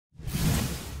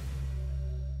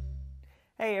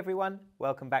Hey everyone,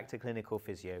 welcome back to Clinical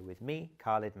Physio with me,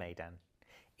 Khalid Maidan.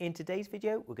 In today's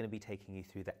video, we're going to be taking you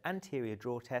through the anterior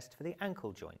draw test for the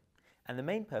ankle joint. And the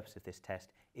main purpose of this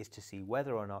test is to see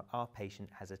whether or not our patient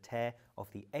has a tear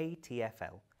of the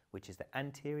ATFL, which is the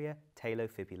anterior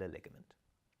talofibular ligament.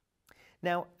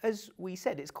 Now, as we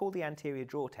said, it's called the anterior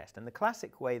draw test, and the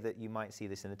classic way that you might see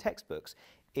this in the textbooks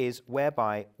is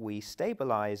whereby we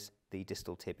stabilize the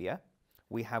distal tibia.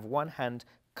 We have one hand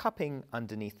cupping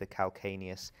underneath the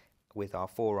calcaneus with our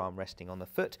forearm resting on the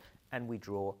foot, and we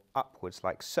draw upwards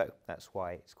like so. That's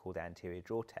why it's called the anterior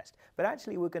draw test. But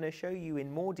actually we're going to show you in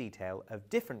more detail a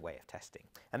different way of testing,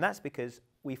 and that's because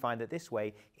we find that this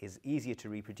way is easier to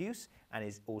reproduce and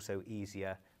is also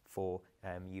easier for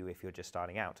you if you're just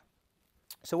starting out.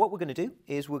 So what we're going to do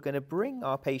is we're going to bring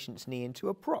our patient's knee into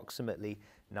approximately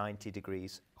 90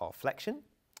 degrees of flexion.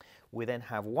 We then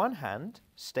have one hand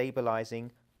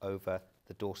stabilizing over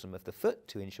the dorsum of the foot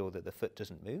to ensure that the foot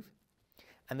doesn't move.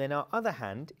 And then our other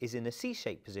hand is in a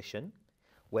C-shaped position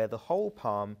where the whole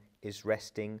palm is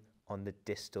resting on the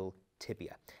distal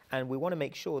tibia. And we want to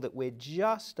make sure that we're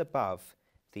just above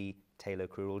the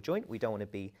talocrural joint. We don't want to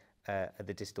be at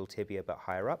the distal tibia but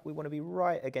higher up. We want to be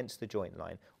right against the joint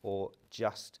line or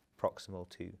just proximal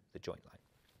to the joint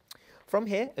line. From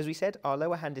here, as we said, our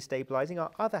lower hand is stabilizing.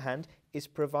 Our other hand is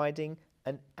providing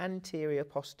an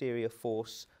anterior-posterior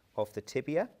force of the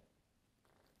tibia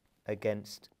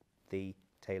against the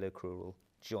talocrural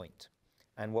joint.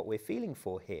 And what we're feeling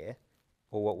for here,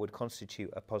 or what would constitute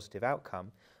a positive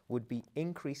outcome, would be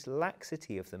increased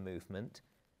laxity of the movement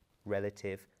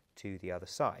relative to the other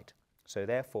side. So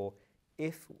therefore,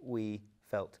 if we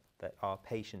felt that our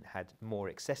patient had more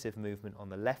excessive movement on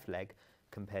the left leg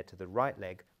compared to the right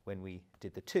leg when we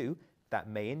did the two, that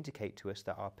may indicate to us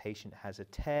that our patient has a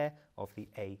tear of the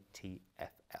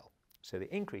ATFL. So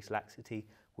the increased laxity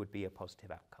would be a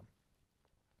positive outcome.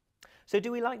 So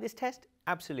do we like this test?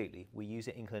 Absolutely. We use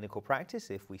it in clinical practice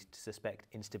if we suspect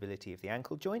instability of the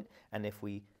ankle joint and if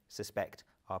we suspect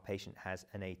our patient has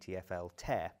an ATFL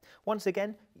tear. Once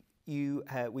again,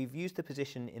 we've used the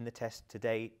position in the test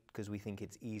today because we think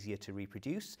it's easier to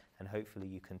reproduce, and hopefully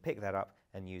you can pick that up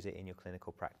and use it in your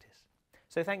clinical practice.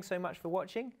 So thanks so much for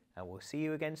watching, and we'll see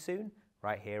you again soon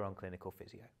right here on Clinical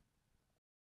Physio.